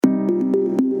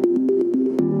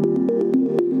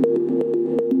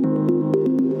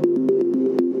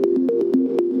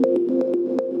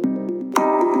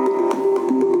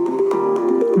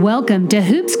Welcome to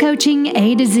Hoops Coaching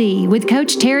A to Z with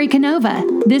Coach Terry Canova.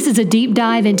 This is a deep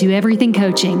dive into everything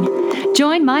coaching.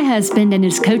 Join my husband and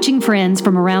his coaching friends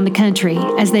from around the country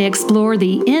as they explore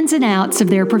the ins and outs of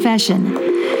their profession.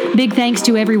 Big thanks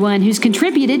to everyone who's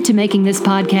contributed to making this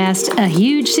podcast a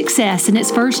huge success in its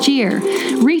first year,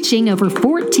 reaching over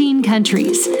 14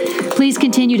 countries. Please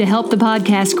continue to help the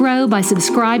podcast grow by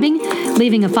subscribing,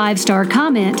 leaving a 5-star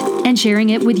comment, and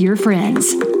sharing it with your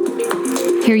friends.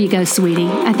 Here you go, sweetie.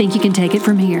 I think you can take it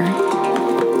from here.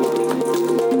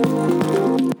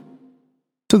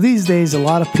 So these days, a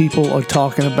lot of people are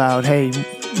talking about, hey,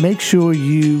 make sure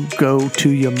you go to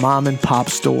your mom and pop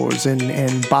stores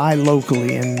and buy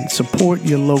locally and support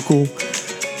your local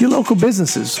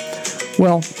businesses.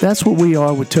 Well, that's what we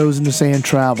are with Toes in the Sand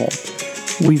Travel.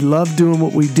 We love doing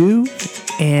what we do,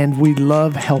 and we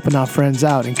love helping our friends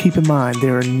out. And keep in mind,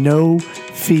 there are no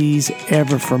fees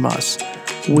ever from us.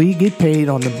 We get paid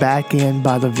on the back end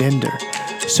by the vendor.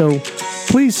 So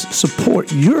please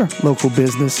support your local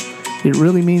business. It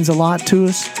really means a lot to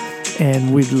us,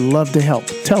 and we'd love to help.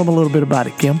 Tell them a little bit about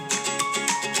it, Kim.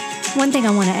 One thing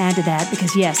I want to add to that,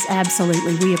 because yes,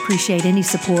 absolutely, we appreciate any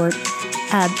support,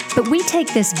 but we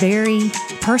take this very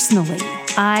personally.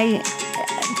 I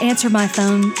answer my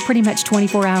phone pretty much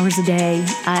 24 hours a day,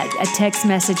 a text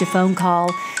message, a phone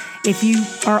call. If you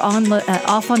are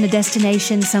off on the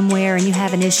destination somewhere and you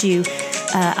have an issue,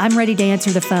 I'm ready to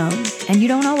answer the phone. And you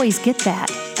don't always get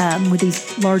that with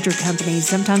these larger companies.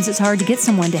 Sometimes it's hard to get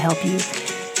someone to help you.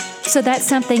 So that's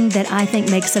something that I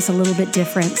think makes us a little bit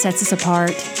different, sets us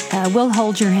apart. We'll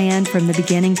hold your hand from the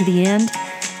beginning to the end.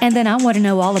 And then I want to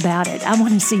know all about it. I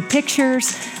want to see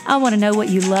pictures. I want to know what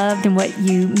you loved and what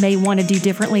you may want to do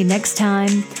differently next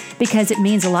time, because it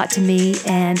means a lot to me.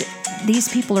 And these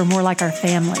people are more like our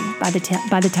family by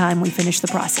the time we finish the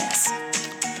process.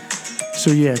 So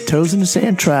yeah, Toes in the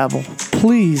Sand Travel.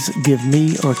 Please give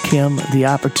me or Kim the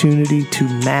opportunity to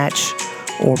match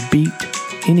or beat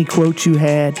any quote you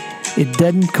had. It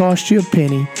doesn't cost you a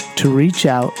penny to reach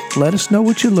out. Let us know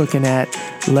what you're looking at.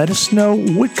 Let us know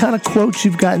what kind of quotes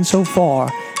you've gotten so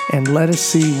far, and let us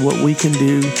see what we can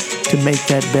do to make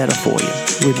that better for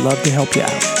you. We'd love to help you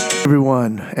out.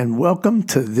 Everyone, and welcome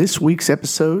to this week's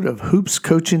episode of Hoops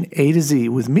Coaching A to Z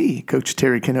with me, Coach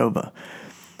Terry Canova.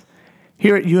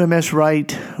 Here at UMS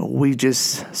Wright, we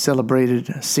just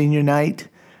celebrated senior night.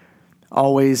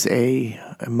 Always a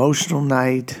emotional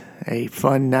night, a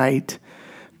fun night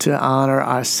to honor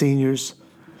our seniors.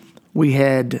 We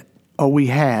have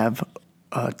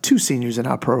 2 seniors in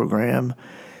our program.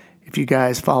 If you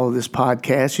guys follow this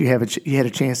podcast, you had a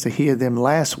chance to hear them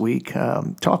last week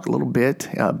talk a little bit.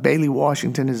 Bailey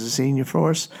Washington is a senior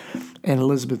for us, and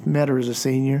Elizabeth Metter is a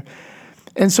senior.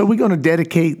 And so we're going to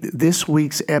dedicate this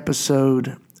week's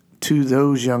episode to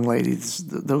those young ladies,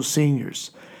 those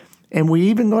seniors. And we're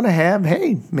even going to have,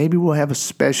 maybe we'll have a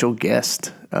special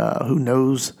guest who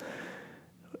knows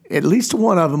at least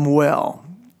one of them well.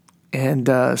 And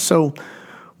so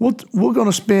we're going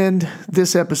to spend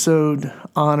this episode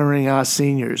honoring our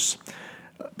seniors,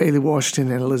 Bailey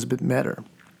Washington and Elizabeth Metter.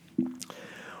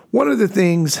 One of the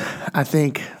things I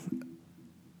think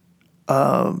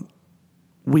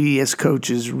we as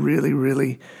coaches really,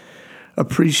 really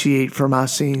appreciate from our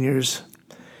seniors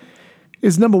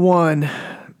is, number one,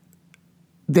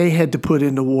 they had to put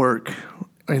in the work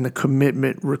and the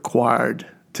commitment required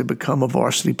to become a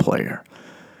varsity player.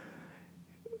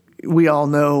 We all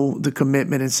know the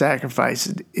commitment and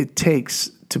sacrifice it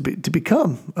takes to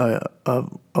become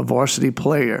a varsity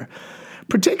player.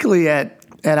 Particularly at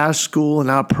our school and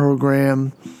our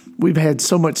program, we've had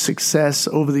so much success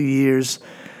over the years.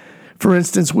 For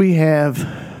instance, we have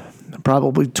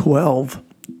probably 12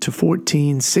 to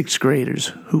 14 6th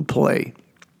graders who play.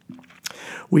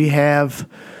 We have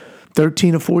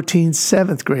 13 or 14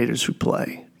 7th graders who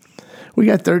play. We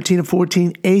got 13 or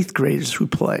 14 8th graders who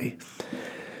play.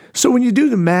 So when you do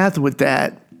the math with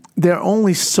that, there are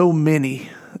only so many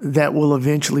that will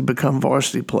eventually become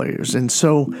varsity players. And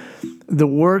so the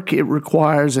work it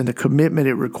requires and the commitment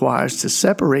it requires to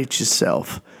separate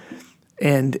yourself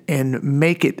and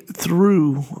make it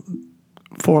through,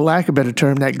 for lack of a better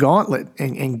term, that gauntlet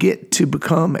and get to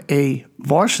become a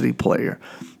varsity player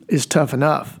is tough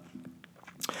enough.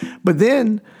 But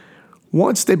then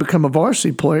once they become a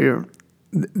varsity player,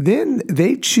 then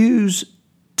they choose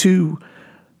to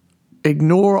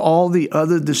ignore all the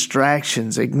other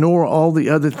distractions, ignore all the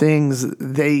other things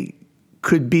they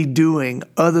could be doing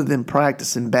other than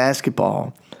practicing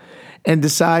basketball, and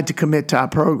decide to commit to our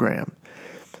program.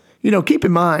 You know, keep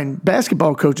in mind,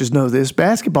 basketball coaches know this,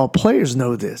 basketball players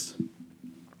know this.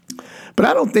 But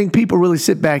I don't think people really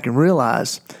sit back and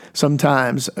realize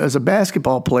sometimes as a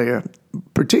basketball player,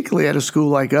 particularly at a school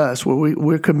like us where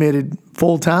we're committed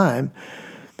full time,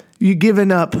 you're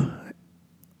giving up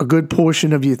a good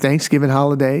portion of your Thanksgiving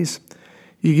holidays.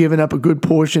 You're giving up a good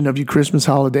portion of your Christmas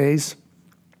holidays,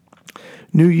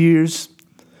 New Year's,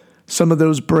 some of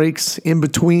those breaks in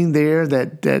between there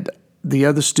that the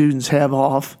other students have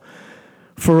off.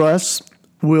 For us,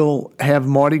 we'll have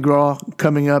Mardi Gras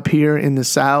coming up here in the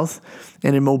South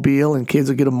and in Mobile, and kids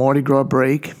will get a Mardi Gras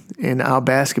break, and our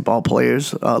basketball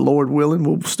players, Lord willing,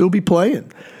 will still be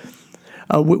playing.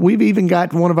 We've even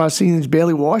got one of our seniors,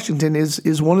 Bailey Washington,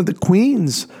 is one of the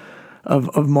queens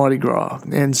of Mardi Gras.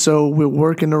 And so we're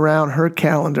working around her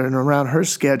calendar and around her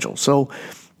schedule so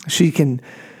she can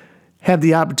have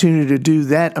the opportunity to do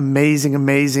that amazing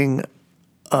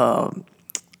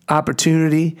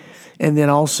opportunity, and then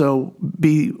also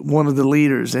be one of the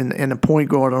leaders and a point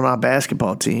guard on our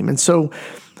basketball team. And so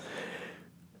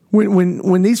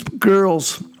when these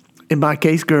girls, in my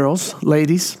case girls,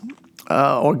 ladies,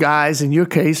 or guys in your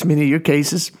case, many of your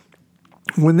cases,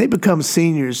 when they become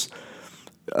seniors,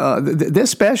 they're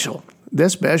special. They're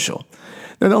special.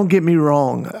 Now, don't get me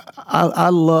wrong. I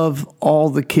love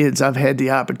all the kids I've had the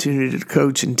opportunity to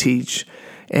coach and teach,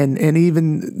 and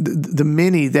even the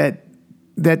many that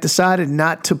decided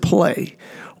not to play,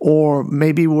 or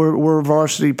maybe were a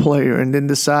varsity player and then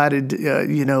decided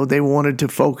they wanted to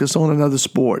focus on another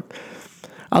sport.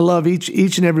 I love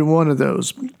each and every one of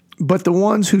those. But the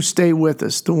ones who stay with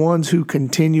us, the ones who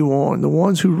continue on, the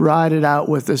ones who ride it out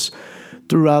with us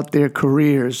throughout their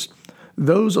careers,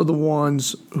 those are the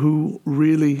ones who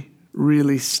really,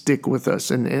 really stick with us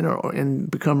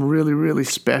and become really, really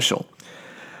special.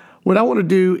 What I want to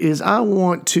do is I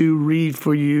want to read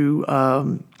for you.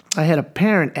 I had a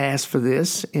parent ask for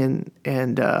this, and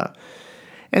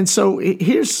so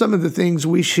here's some of the things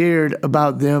we shared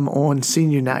about them on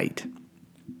senior night.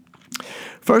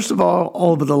 First of all,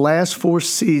 over the last 4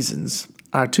 seasons,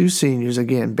 our 2 seniors,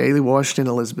 again, Bailey Washington,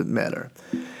 Elizabeth Metter,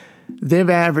 they've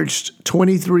averaged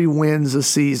 23 wins a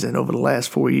season over the last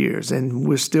 4 years, and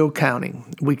we're still counting.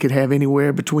 We could have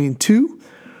anywhere between 2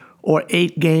 or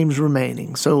 8 games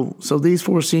remaining. So these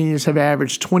 4 seniors have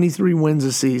averaged 23 wins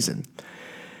a season.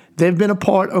 They've been a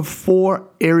part of 4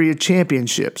 area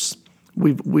championships.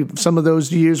 We've some of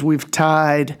those years we've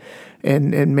tied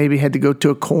and maybe had to go to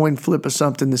a coin flip or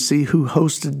something to see who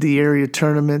hosted the area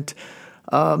tournament.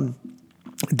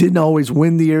 Didn't always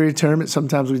win the area tournament.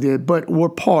 Sometimes we did, but we're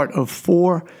part of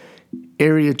 4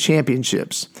 area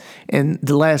championships. And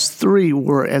the last 3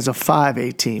 were as a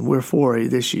 5A team. We're 4A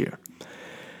this year.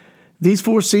 These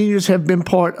 4 seniors have been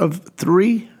part of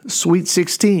 3 Sweet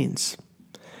 16s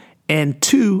and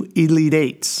 2 Elite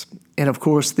 8s. And, of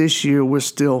course, this year we're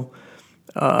still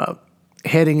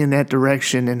heading in that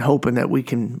direction and hoping that we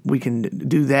can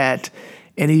do that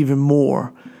and even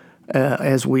more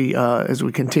as we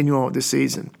continue on with the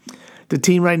season. The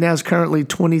team right now is currently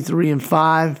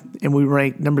 23-5, and we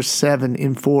rank number 7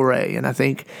 in 4A. And I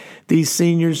think these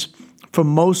seniors, for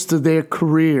most of their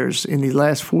careers in the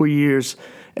last 4 years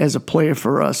as a player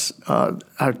for us,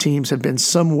 our teams have been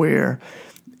somewhere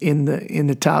in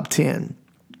the top 10.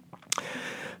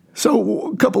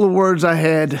 So a couple of words I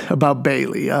had about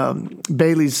Bailey.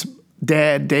 Bailey's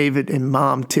dad, David, and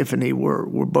mom, Tiffany,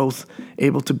 were both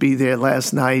able to be there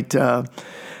last night. A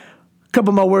couple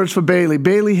of my words for Bailey.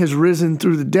 Bailey has risen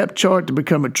through the depth chart to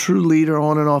become a true leader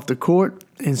on and off the court.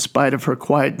 In spite of her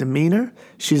quiet demeanor,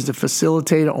 she's the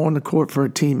facilitator on the court for her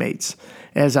teammates.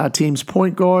 As our team's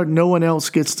point guard, no one else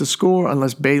gets to score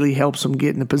unless Bailey helps them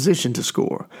get in a position to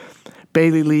score.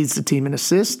 Bailey leads the team in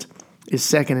assists, is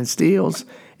second in steals,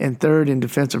 and third in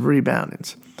defensive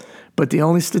reboundings. But the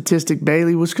only statistic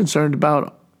Bailey was concerned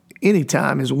about any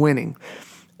time is winning.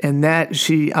 And that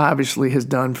she obviously has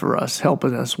done for us,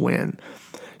 helping us win.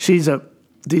 She's the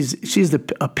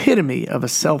epitome of a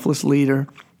selfless leader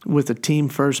with a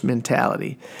team-first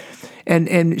mentality.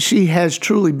 And she has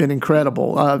truly been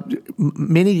incredible.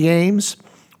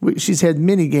 She's had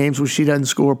many games where she doesn't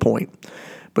score a point,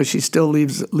 but she still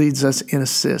leads us in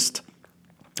assist.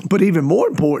 But even more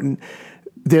important,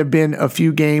 there have been a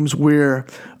few games where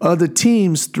other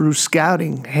teams, through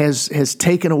scouting, has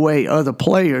taken away other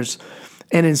players,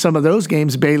 and in some of those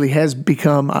games, Bailey has been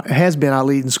our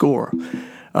leading scorer.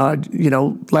 Our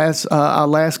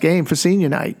last game for senior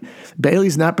night,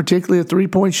 Bailey's not particularly a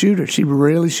three-point shooter. She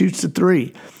rarely shoots the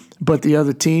 3, but the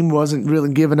other team wasn't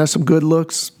really giving us some good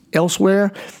looks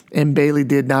elsewhere, and Bailey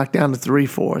did knock down the 3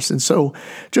 for us. And so,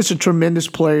 just a tremendous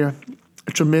player,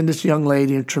 a tremendous young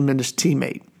lady, and a tremendous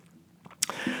teammate.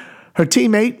 Her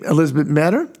teammate, Elizabeth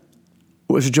Metter,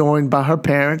 was joined by her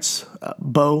parents,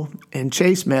 Bo and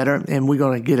Chase met her, and we're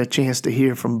going to get a chance to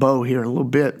hear from Bo here in a little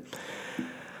bit.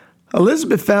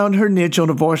 Elizabeth found her niche on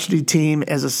the varsity team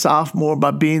as a sophomore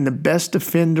by being the best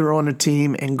defender on the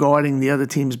team and guarding the other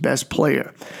team's best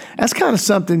player. That's kind of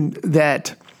something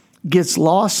that gets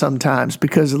lost sometimes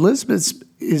because Elizabeth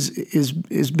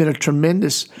has been a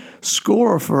tremendous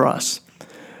scorer for us.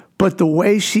 But the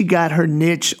way she got her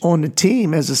niche on the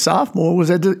team as a sophomore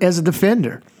was as a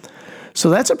defender. So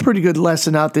that's a pretty good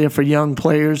lesson out there for young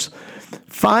players.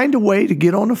 Find a way to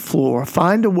get on the floor.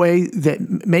 Find a way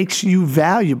that makes you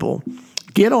valuable.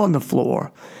 Get on the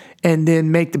floor and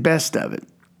then make the best of it.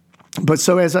 But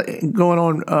so going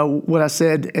on what I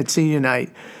said at senior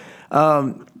night,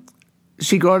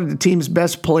 she guarded the team's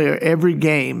best player every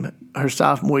game her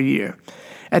sophomore year.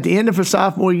 At the end of her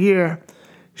sophomore year,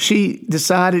 she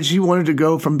decided she wanted to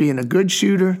go from being a good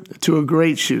shooter to a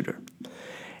great shooter.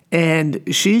 And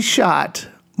she shot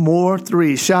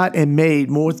and made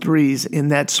more threes in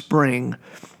that spring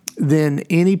than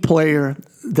any player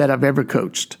that I've ever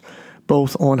coached,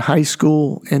 both on high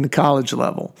school and the college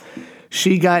level.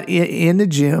 She got in the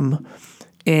gym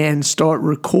and started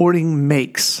recording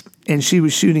makes, and she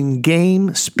was shooting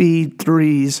game speed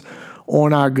threes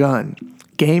on our gun.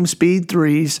 Game speed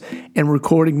threes and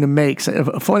recording the makes.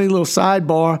 A funny little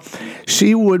sidebar,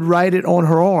 she would write it on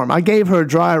her arm. I gave her a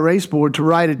dry erase board to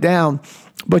write it down,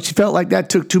 but she felt like that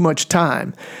took too much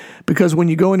time. Because when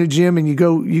you go in the gym and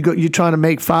you're trying to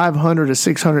make 500 or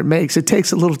 600 makes, it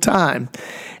takes a little time.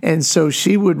 And so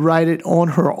she would write it on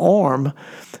her arm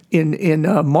in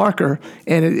marker,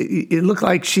 and it looked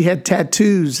like she had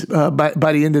tattoos by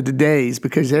the end of the days,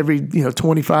 because every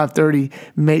 25, 30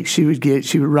 makes she would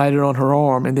write it on her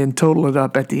arm and then total it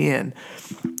up at the end.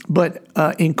 But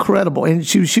incredible. And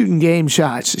she was shooting game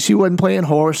shots. She wasn't playing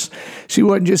horse. She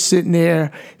wasn't just sitting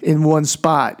there in one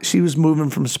spot. She was moving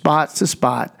from spot to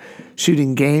spot,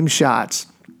 shooting game shots.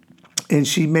 And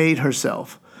she made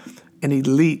herself an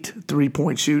elite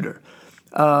three-point shooter.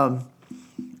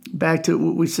 Back to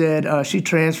what we said, she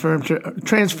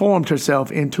transformed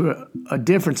herself into a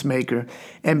difference maker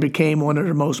and became one of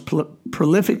the most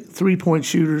prolific three-point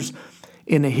shooters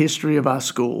in the history of our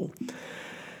school.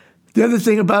 The other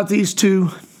thing about these two,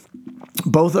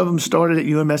 both of them started at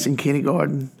UMS in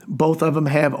kindergarten. Both of them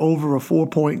have over a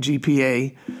 4-point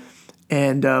GPA,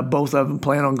 and both of them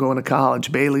plan on going to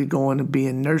college. Bailey going to be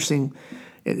in nursing,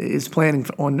 is planning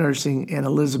on nursing, and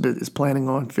Elizabeth is planning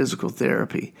on physical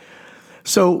therapy.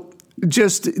 So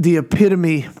just the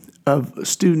epitome of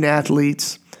student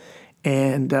athletes,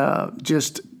 and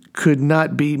just could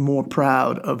not be more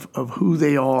proud of who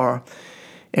they are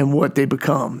and what they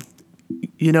become.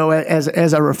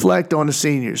 As I reflect on the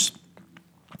seniors,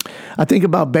 I think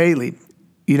about Bailey.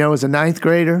 As a ninth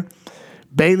grader,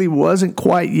 Bailey wasn't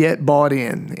quite yet bought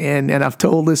in. And I've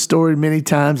told this story many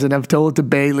times, and I've told it to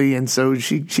Bailey, and so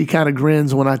she kind of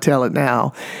grins when I tell it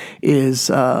now,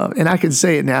 and I can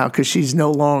say it now because she's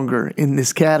no longer in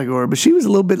this category, but she was a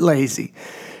little bit lazy.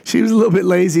 She was a little bit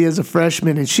lazy as a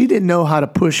freshman, and she didn't know how to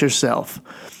push herself.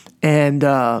 And,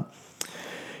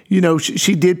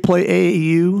 she did play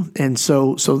AAU, and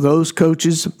so those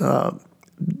coaches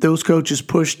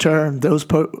pushed her. Those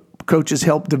coaches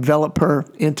helped develop her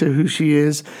into who she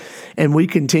is, and we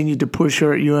continued to push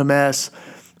her at UMS.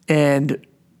 And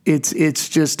it's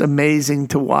just amazing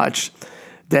to watch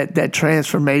that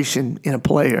transformation in a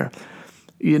player.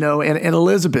 And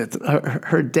Elizabeth,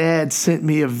 her dad sent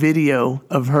me a video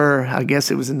of her. I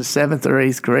guess it was in the 7th or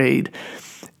 8th grade,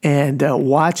 and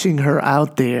watching her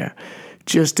out there.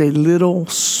 Just a little,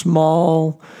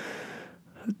 small,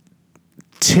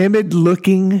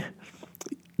 timid-looking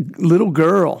little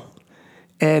girl.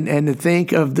 And to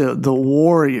think of the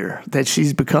warrior that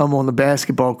she's become on the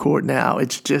basketball court now.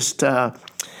 It's just,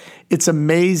 it's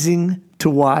amazing to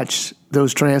watch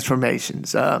those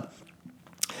transformations.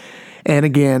 And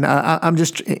again, I'm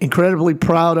just incredibly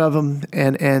proud of them,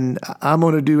 and I'm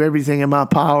going to do everything in my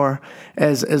power,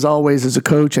 as always, as a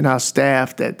coach and our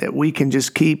staff, that we can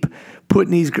just keep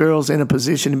putting these girls in a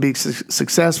position to be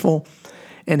successful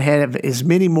and have as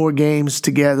many more games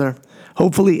together,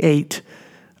 hopefully 8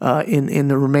 in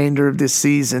the remainder of this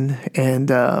season, and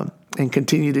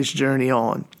continue this journey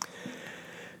on.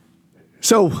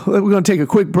 So we're going to take a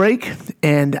quick break,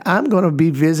 and I'm going to be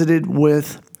visited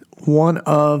with one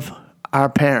of our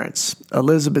parents.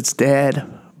 Elizabeth's dad,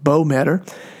 Bo, met her.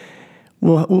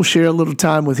 We'll share a little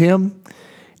time with him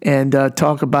and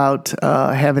talk about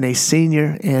having a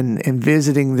senior and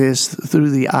visiting this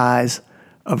through the eyes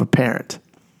of a parent.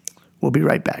 We'll be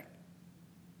right back.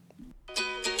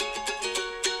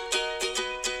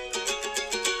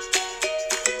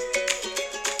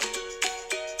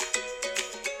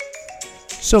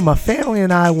 So my family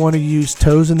and I want to use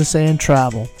Toes in the Sand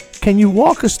Travel. Can you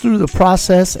walk us through the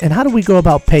process and how do we go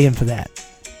about paying for that?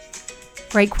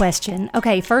 Great question.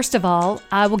 Okay, first of all,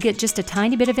 I will get just a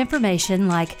tiny bit of information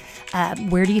like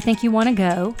where do you think you want to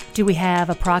go? Do we have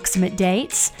approximate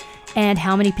dates? And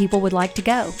how many people would like to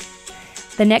go?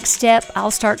 The next step,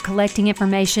 I'll start collecting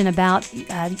information about,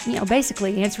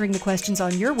 basically answering the questions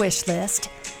on your wish list,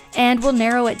 and we'll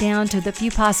narrow it down to the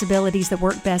few possibilities that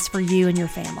work best for you and your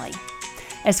family.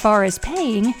 As far as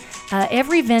paying,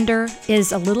 every vendor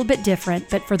is a little bit different,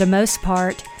 but for the most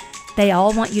part, they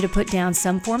all want you to put down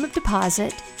some form of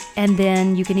deposit, and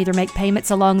then you can either make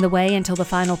payments along the way until the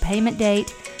final payment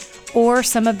date, or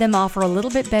some of them offer a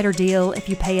little bit better deal if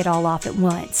you pay it all off at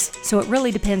once. So it really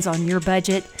depends on your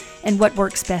budget and what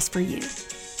works best for you.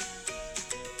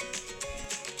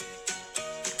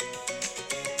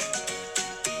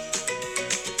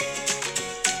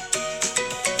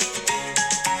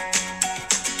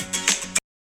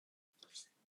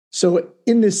 So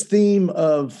in this theme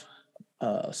of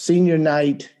senior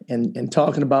night and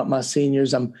talking about my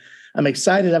seniors, I'm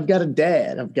excited. I've got a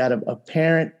dad. I've got a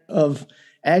parent of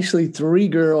actually 3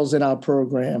 girls in our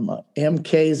program.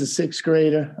 MK is a 6th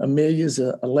grader, Amelia's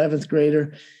a 11th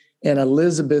grader, and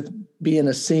Elizabeth being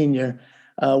a senior.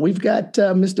 We've got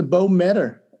Mr. Bo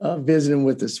Metter visiting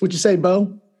with us. What'd you say,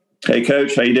 Bo? Hey,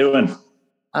 Coach. How you doing?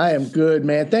 I am good,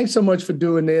 man. Thanks so much for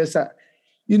doing this.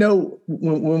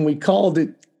 When we called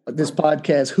it this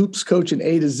podcast, Hoops Coaching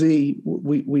A to Z,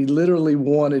 we literally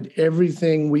wanted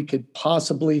everything we could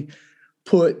possibly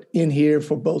put in here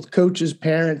for both coaches,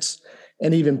 parents,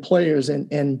 and even players.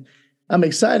 And I'm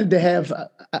excited to have,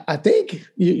 I think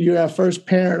you're our first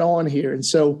parent on here. And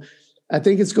so I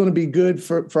think it's going to be good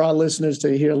for our listeners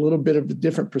to hear a little bit of a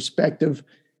different perspective.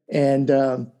 And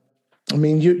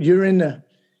you're in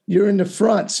the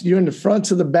fronts. You're in the fronts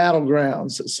of the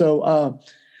battlegrounds. So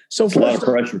it's a lot of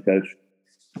pressure, Coach.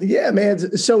 Yeah,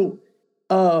 man. So,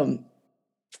 in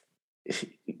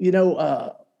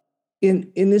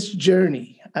this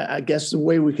journey, I guess the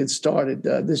way we could start it,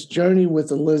 this journey with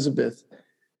Elizabeth,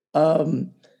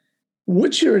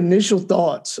 what's your initial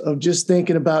thoughts of just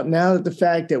thinking about now that the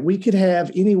fact that we could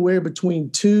have anywhere between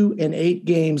 2 and 8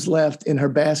 games left in her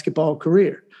basketball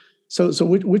career? So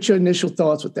what's your initial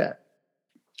thoughts with that?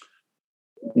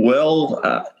 Well,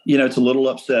 it's a little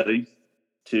upsetting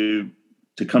to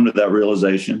come to that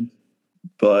realization,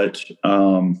 but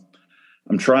I'm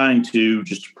trying to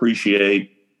just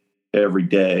appreciate every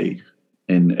day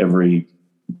and every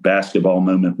basketball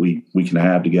moment we can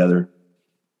have together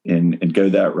and go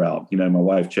that route. My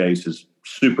wife Chase is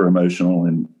super emotional,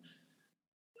 and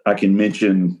I can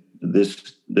mention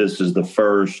this is the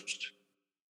first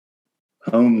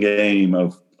home game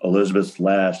of Elizabeth's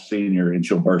last senior, and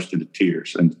she'll burst into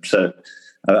tears. And so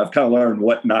I've kind of learned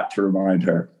what not to remind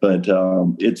her, but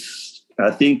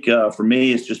I think for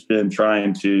me, it's just been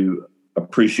trying to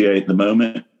appreciate the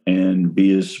moment and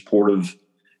be as supportive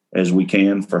as we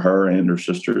can for her and her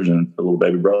sisters and her little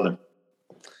baby brother.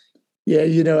 Yeah,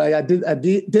 I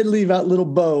did leave out little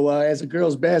Bo as a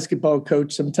girls basketball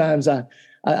coach. Sometimes I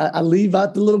leave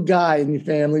out the little guy in your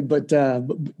family, but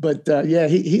yeah,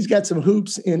 he's got some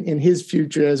hoops in his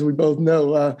future, as we both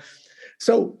know.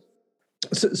 So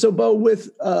Bo,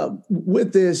 with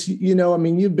this,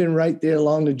 you've been right there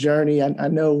along the journey. I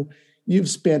know you've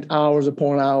spent hours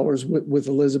upon hours with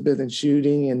Elizabeth and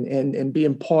shooting and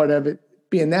being part of it,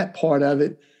 being that part of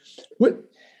it. What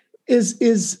is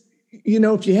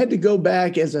if you had to go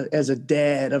back as a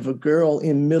dad of a girl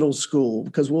in middle school,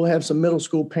 because we'll have some middle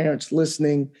school parents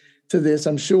listening to this,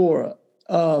 I'm sure.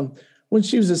 When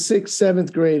she was a 6th,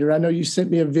 7th grader, I know you sent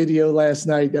me a video last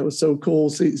night that was so cool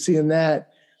seeing that.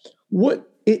 What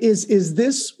is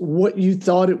this what you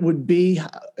thought it would be?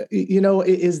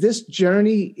 Is this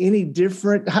journey any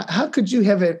different? How could you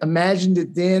have imagined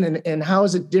it then? And how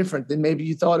is it different than maybe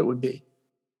you thought it would be?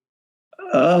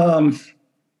 I'm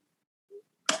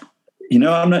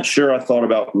not sure I thought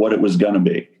about what it was going to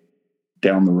be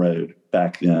down the road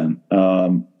back then.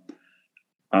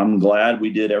 I'm glad we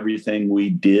did everything we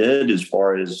did as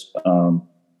far as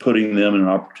putting them in an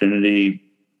opportunity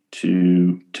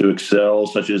to excel,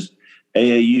 such as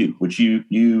AAU, which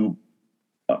you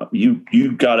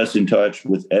got us in touch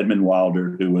with Edmund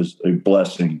Wilder, who was a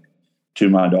blessing to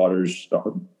my daughters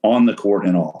on the court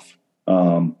and off.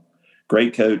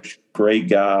 Great coach, great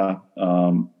guy.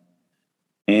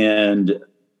 And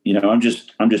I'm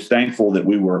just thankful that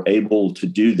we were able to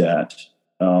do that.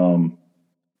 And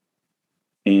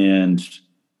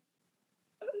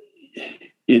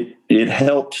it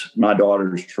helped my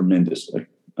daughters tremendously,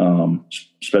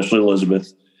 especially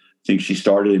Elizabeth. I think she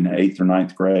started in the 8th or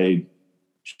 9th grade.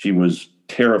 She was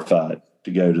terrified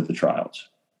to go to the tryouts.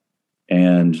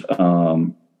 And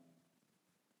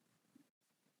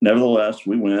nevertheless,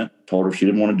 we went, told her if she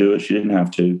didn't want to do it, she didn't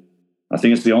have to. I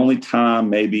think it's the only time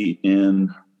maybe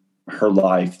in her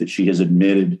life that she has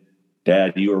admitted,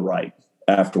 Dad, you were right,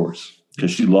 afterwards,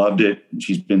 because she loved it. And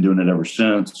she's been doing it ever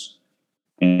since.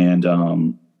 And,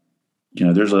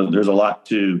 there's a lot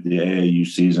to the AAU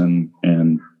season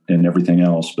and everything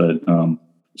else, but it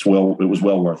was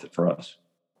well worth it for us.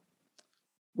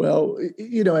 Well,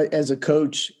 as a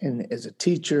coach and as a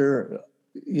teacher,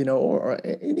 or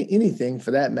anything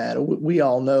for that matter, we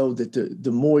all know that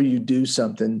the more you do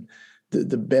something,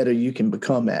 the better you can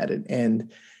become at it.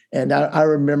 And I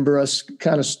remember us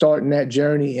kind of starting that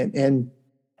journey. And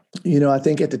I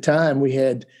think at the time we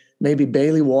had maybe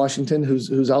Bailey Washington,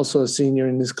 who's also a senior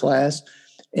in this class,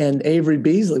 and Avery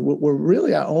Beasley were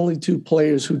really our only two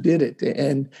players who did it.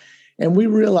 And we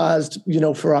realized,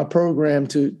 for our program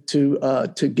to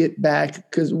get back,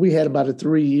 because we had about a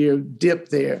 3-year dip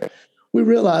there. We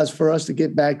realized for us to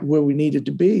get back where we needed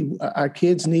to be, our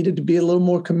kids needed to be a little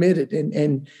more committed.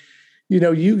 And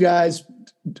you guys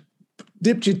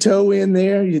dipped your toe in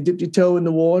there, you dipped your toe in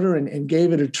the water and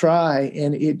gave it a try.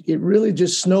 And it really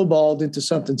just snowballed into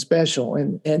something special.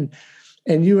 And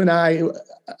you and I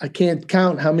can't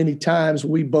count how many times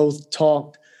we both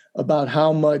talked about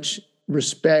how much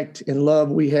respect and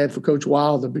love we had for Coach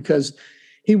Wilder, because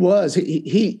I was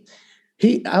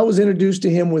introduced to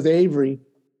him with Avery,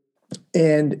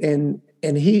 and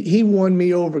he won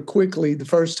me over quickly the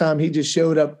first time he just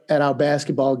showed up at our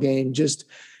basketball game just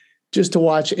to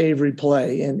watch Avery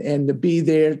play and to be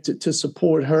there to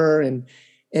support her and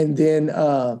then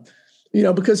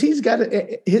because he's got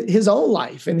his own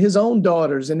life and his own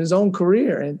daughters and his own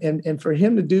career and for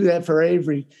him to do that for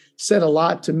Avery said a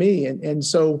lot to me and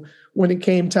so when it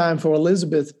came time for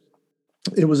Elizabeth,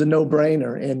 it was a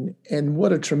no-brainer and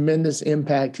what a tremendous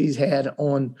impact he's had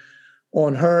on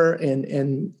her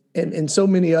and so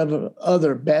many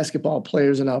other basketball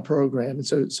players in our program. And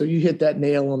so you hit that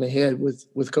nail on the head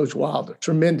with Coach Wilder.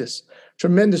 Tremendous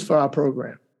for our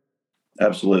program.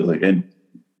 Absolutely. And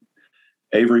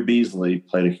Avery Beasley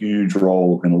played a huge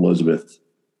role in Elizabeth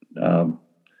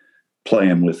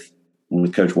playing with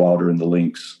Coach Wilder and the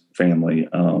Lynx family.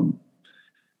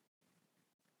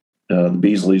 The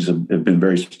Beasleys have been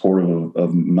very supportive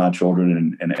of my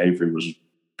children, and Avery was,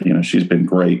 she's been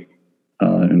great.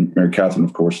 And Mary Catherine,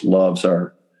 of course, loves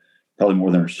her probably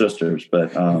more than her sisters.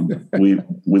 But we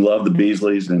love the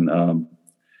Beasleys, and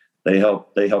they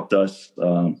helped us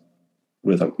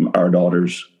with our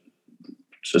daughters,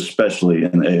 especially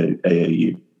in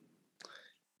AAU.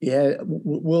 Yeah,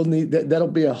 we'll need that. That'll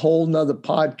be a whole nother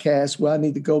podcast where I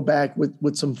need to go back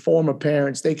with some former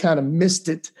parents. They kind of missed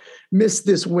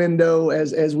this window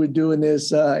as we're doing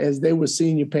this, as they were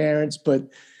senior parents. But,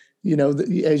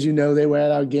 as they were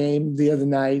at our game the other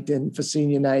night, and for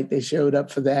senior night, they showed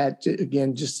up for that,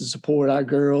 again, just to support our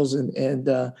girls and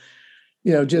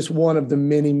just one of the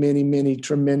many, many, many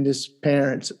tremendous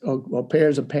parents or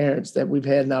pairs of parents that we've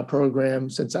had in our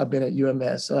program since I've been at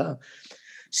UMS.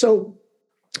 So,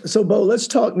 Bo, let's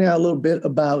talk now a little bit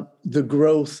about the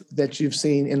growth that you've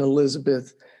seen in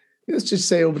Elizabeth. Let's just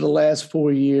say over the last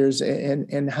 4 years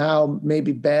and how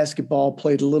maybe basketball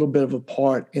played a little bit of a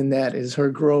part in that as her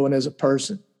growing as a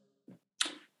person.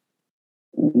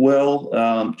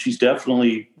 Well, she's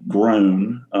definitely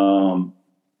grown.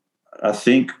 I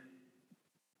think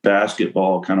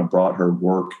basketball kind of brought her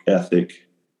work ethic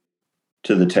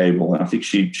to the table. And I think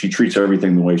she treats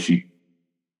everything the way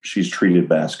she's treated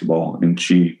basketball, and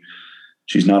she's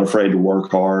not afraid to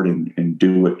work hard and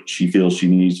do what she feels she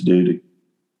needs to do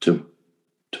to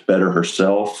better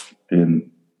herself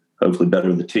and hopefully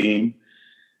better the team.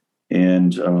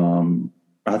 And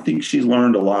I think she's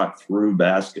learned a lot through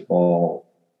basketball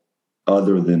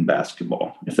other than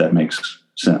basketball, if that makes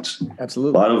sense.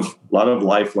 Absolutely. A lot of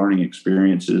life learning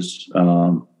experiences.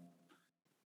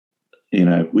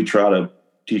 We try to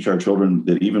teach our children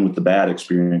that even with the bad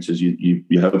experiences, you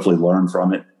hopefully learn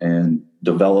from it and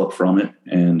develop from it.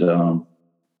 And,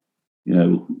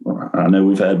 I know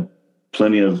we've had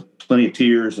plenty of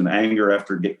tears and anger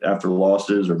after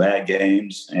losses or bad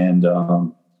games. And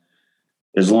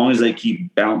as long as they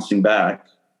keep bouncing back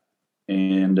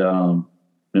and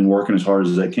working as hard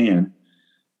as they can,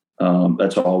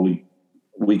 that's all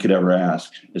we could ever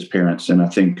ask as parents. And I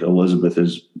think Elizabeth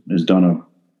has done a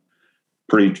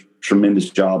pretty tremendous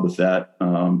job with that.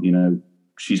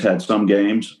 She's had some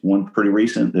games, one pretty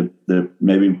recent that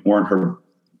maybe weren't her,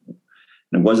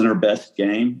 it wasn't her best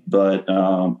game, but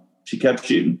she kept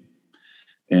shooting.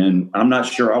 And I'm not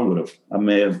sure I would have. I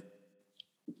may have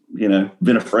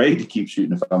been afraid to keep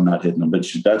shooting if I'm not hitting them. But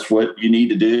that's what you need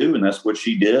to do, and that's what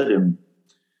she did. And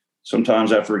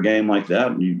sometimes after a game like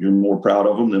that, you're more proud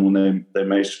of them than when they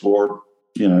may score,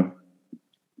 a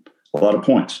lot of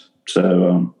points.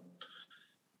 So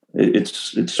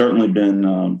it's certainly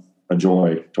been a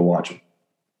joy to watch them.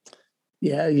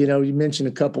 Yeah, you mentioned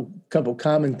a couple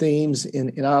common themes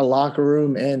in our locker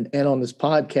room and on this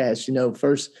podcast.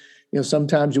 First,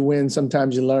 sometimes you win,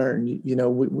 sometimes you learn.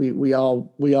 We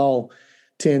all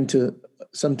tend to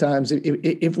sometimes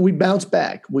if we bounce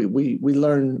back, we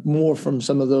learn more from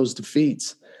some of those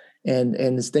defeats, and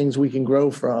it's things we can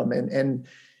grow from. And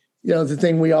the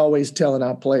thing we always telling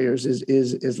our players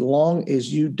is as long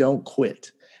as you don't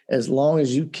quit, as long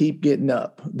as you keep getting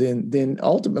up, then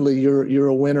ultimately you're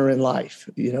a winner in life,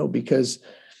 because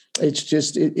it's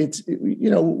just, you've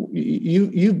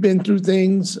been through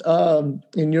things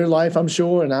in your life, I'm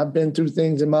sure. And I've been through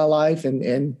things in my life.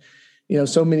 And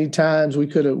so many times we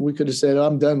could have said, oh,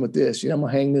 I'm done with this. I'm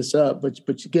gonna hang this up,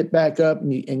 but you get back up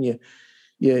and you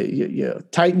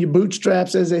tighten your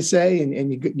bootstraps, as they say,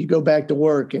 and you go back to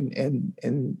work and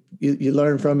you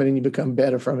learn from it and you become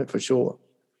better from it for sure.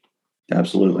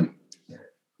 Absolutely.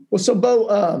 Well, so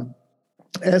Bo,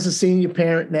 as a senior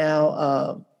parent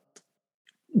now,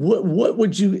 what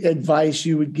would you advice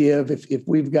you would give if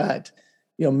we've got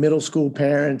middle school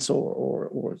parents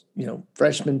or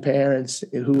freshman parents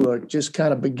who are just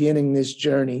kind of beginning this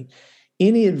journey?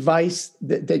 Any advice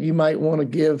that you might want to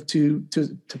give to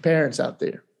parents out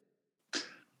there?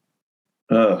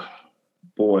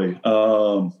 Boy.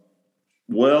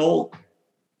 Well,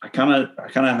 I kind of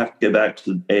have to get back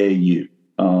to AAU.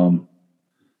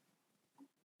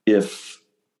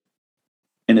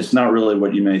 And it's not really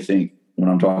what you may think when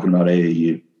I'm talking about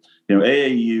AAU.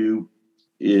 AAU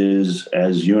is,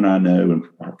 as you and I know, and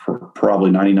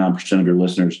probably 99% of your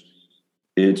listeners,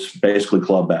 it's basically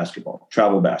club basketball,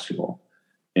 travel basketball.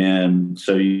 And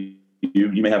so you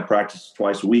may have practice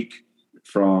twice a week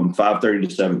from 5:30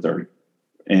 to 7:30.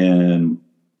 And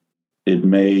it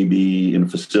may be in a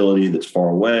facility that's far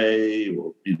away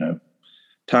or,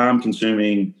 time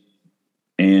consuming.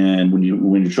 And when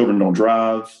your children don't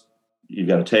drive, you've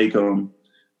got to take them.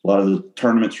 A lot of the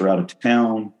tournaments are out of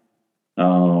town.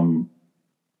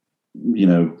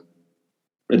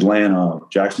 Atlanta,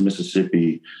 Jackson,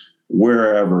 Mississippi,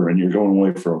 wherever, and you're going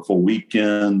away for a full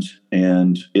weekend,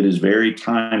 and it is very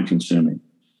time consuming.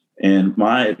 And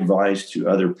my advice to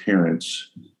other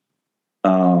parents,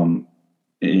 and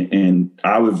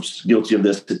I was guilty of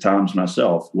this at times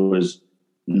myself, was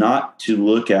not to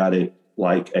look at it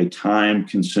like a time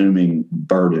consuming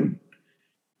burden,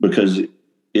 because it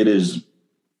is,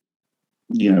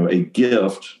 a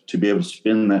gift to be able to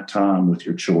spend that time with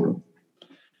your children.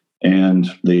 And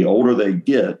the older they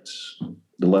get,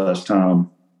 the less time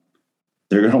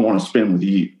they're going to want to spend with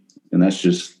you. And that's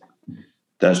just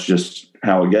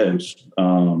how it goes.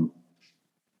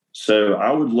 So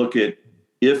I would look at,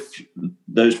 if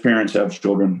those parents have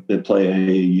children that play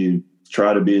AAU,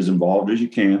 try to be as involved as you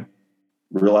can.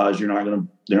 Realize they're not going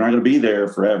to be there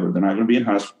forever. They're not going to be in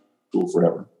high school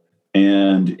forever.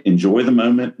 And enjoy the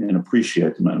moment and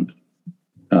appreciate the moment.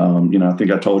 I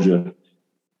think I told you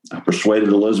I persuaded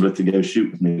Elizabeth to go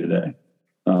shoot with me today.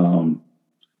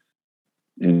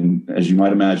 And as you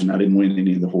might imagine, I didn't win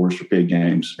any of the horse or pig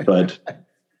games, but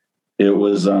it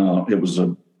was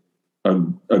a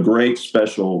great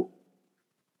special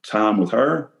time with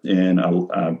her, and I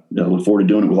look forward to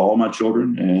doing it with all my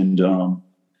children. And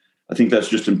I think that's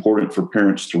just important for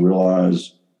parents to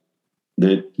realize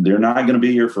that they're not going to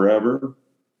be here forever.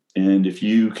 And if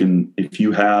you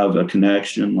have a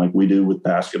connection like we do with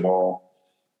basketball,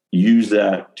 use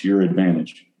that to your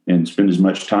advantage and spend as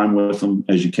much time with them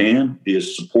as you can. Be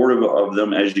as supportive of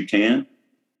them as you can,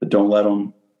 but don't let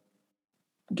them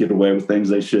get away with things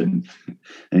they shouldn't.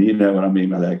 And you know what I mean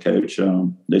by that, Coach.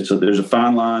 There's a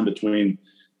fine line between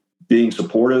being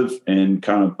supportive and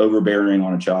kind of overbearing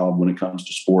on a child when it comes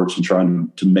to sports and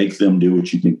trying to make them do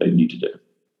what you think they need to do.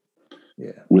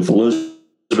 Yeah. With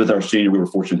Elizabeth, our senior, we were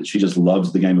fortunate that she just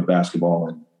loves the game of basketball,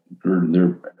 and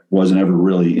there wasn't ever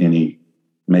really any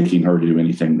making her do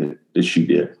anything that she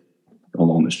did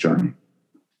along this journey.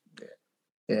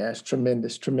 Yeah, it's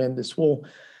tremendous. Well,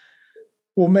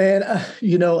 man,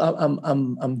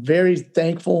 I'm very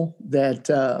thankful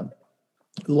that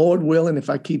Lord willing,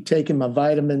 if I keep taking my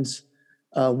vitamins,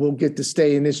 we'll get to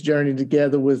stay in this journey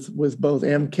together with both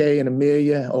MK and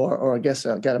Amelia, or I guess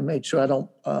I got to make sure I don't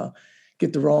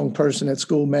get the wrong person at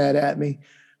school mad at me.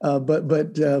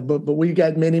 But we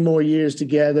got many more years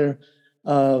together,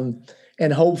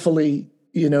 and hopefully,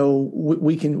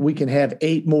 we can have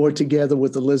 8 more together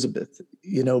with Elizabeth.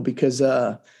 Because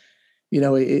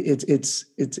it's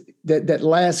that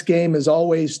last game is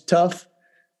always tough.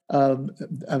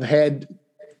 I've had,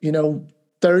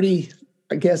 30,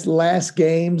 I guess, last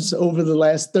games over the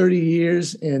last 30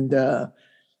 years. And,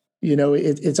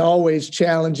 it's always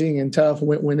challenging and tough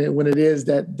when it is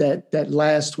that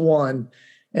last one.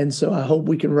 And so I hope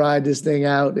we can ride this thing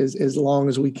out as long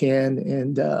as we can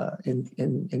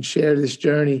and share this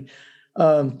journey.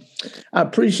 I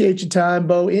appreciate your time,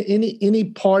 Bo. Any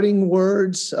parting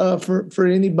words for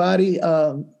anybody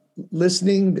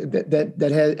listening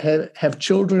that have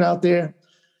children out there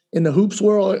in the hoops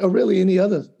world, or really any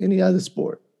other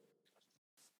sport?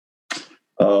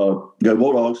 Go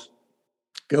Bulldogs.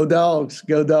 Go Dogs.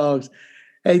 Go Dogs.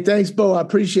 Hey, thanks, Bo. I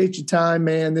appreciate your time,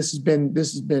 man. This has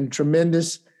been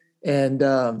tremendous, and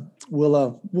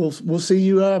we'll see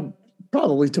you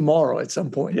probably tomorrow at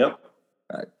some point. Yep.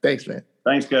 All right. Thanks, man.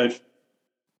 Thanks, Coach.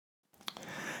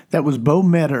 That was Bo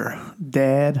Metter,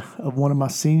 dad of one of my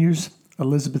seniors,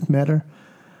 Elizabeth Metter.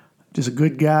 Just a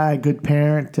good guy, good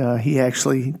parent. He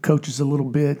actually coaches a little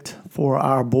bit for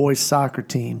our boys' soccer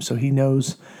team, so he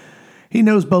knows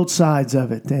both sides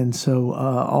of it, and so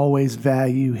always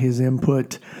value his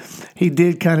input. He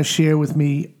did kind of share with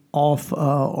me off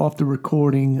the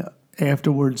recording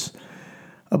afterwards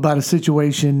about a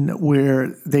situation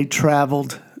where they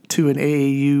traveled to an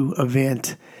AAU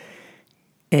event,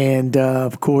 and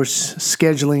of course,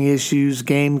 scheduling issues.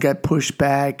 Game got pushed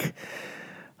back.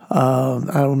 I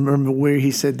don't remember where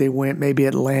he said they went, maybe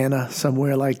Atlanta,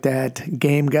 somewhere like that.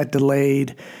 Game got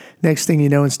delayed. Next thing you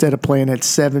know, instead of playing at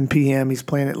 7 p.m., he's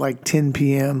playing at like 10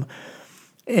 p.m.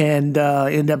 and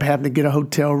end up having to get a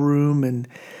hotel room and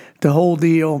the whole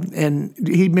deal. And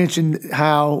he mentioned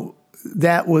how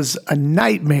that was a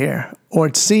nightmare, or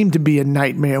it seemed to be a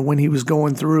nightmare when he was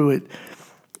going through it.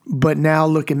 But now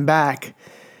looking back,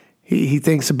 he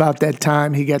thinks about that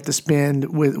time he got to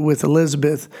spend with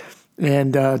Elizabeth,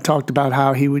 and talked about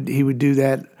how he would do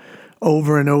that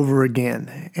over and over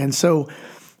again. And so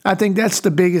I think that's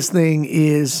the biggest thing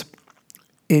is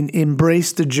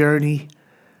embrace the journey.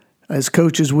 As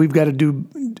coaches, we've got to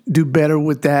do better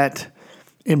with that.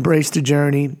 Embrace the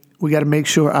journey. We got to make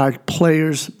sure our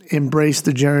players embrace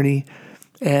the journey.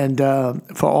 And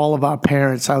for all of our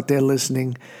parents out there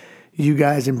listening, you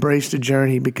guys embrace the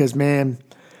journey, because, man,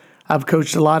 I've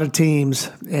coached a lot of teams,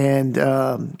 and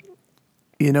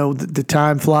the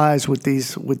time flies with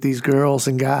these girls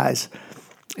and guys.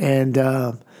 And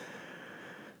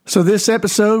so this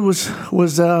episode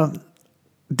was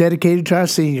dedicated to our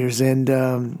seniors.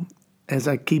 And as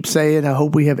I keep saying, I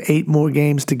hope we have 8 more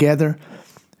games together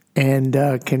and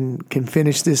can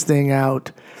finish this thing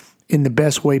out in the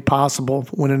best way possible,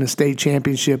 winning a state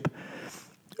championship.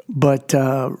 But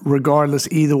regardless,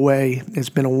 either way, it's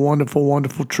been a wonderful,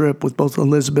 wonderful trip with both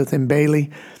Elizabeth and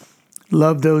Bailey.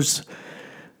 Love those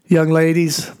young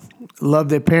ladies, love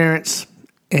their parents,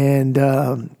 and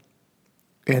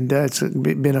it's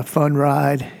been a fun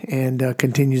ride, and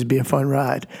continues to be a fun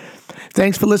ride.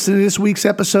 Thanks for listening to this week's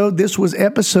episode. This was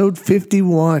episode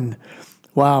 51.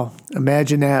 Wow,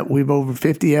 imagine that. We've over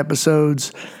 50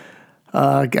 episodes.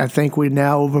 I think we're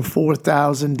now over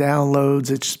 4,000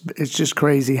 downloads. It's just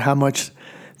crazy how much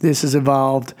this has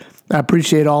evolved. I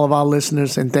appreciate all of our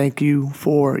listeners, and thank you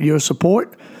for your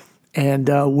support. And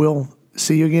we'll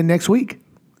see you again next week.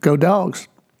 Go Dogs.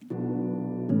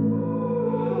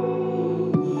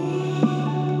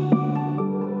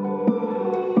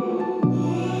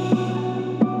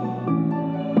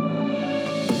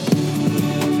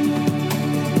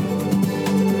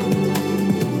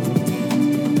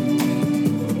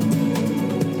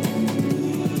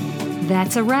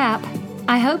 That's a wrap.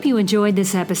 I hope you enjoyed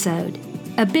this episode.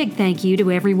 A big thank you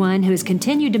to everyone who has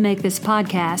continued to make this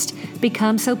podcast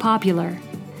become so popular.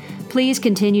 Please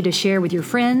continue to share with your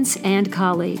friends and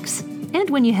colleagues. And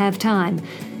when you have time,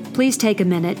 please take a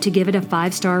minute to give it a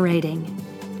 5-star rating.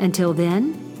 Until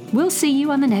then, we'll see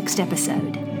you on the next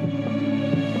episode.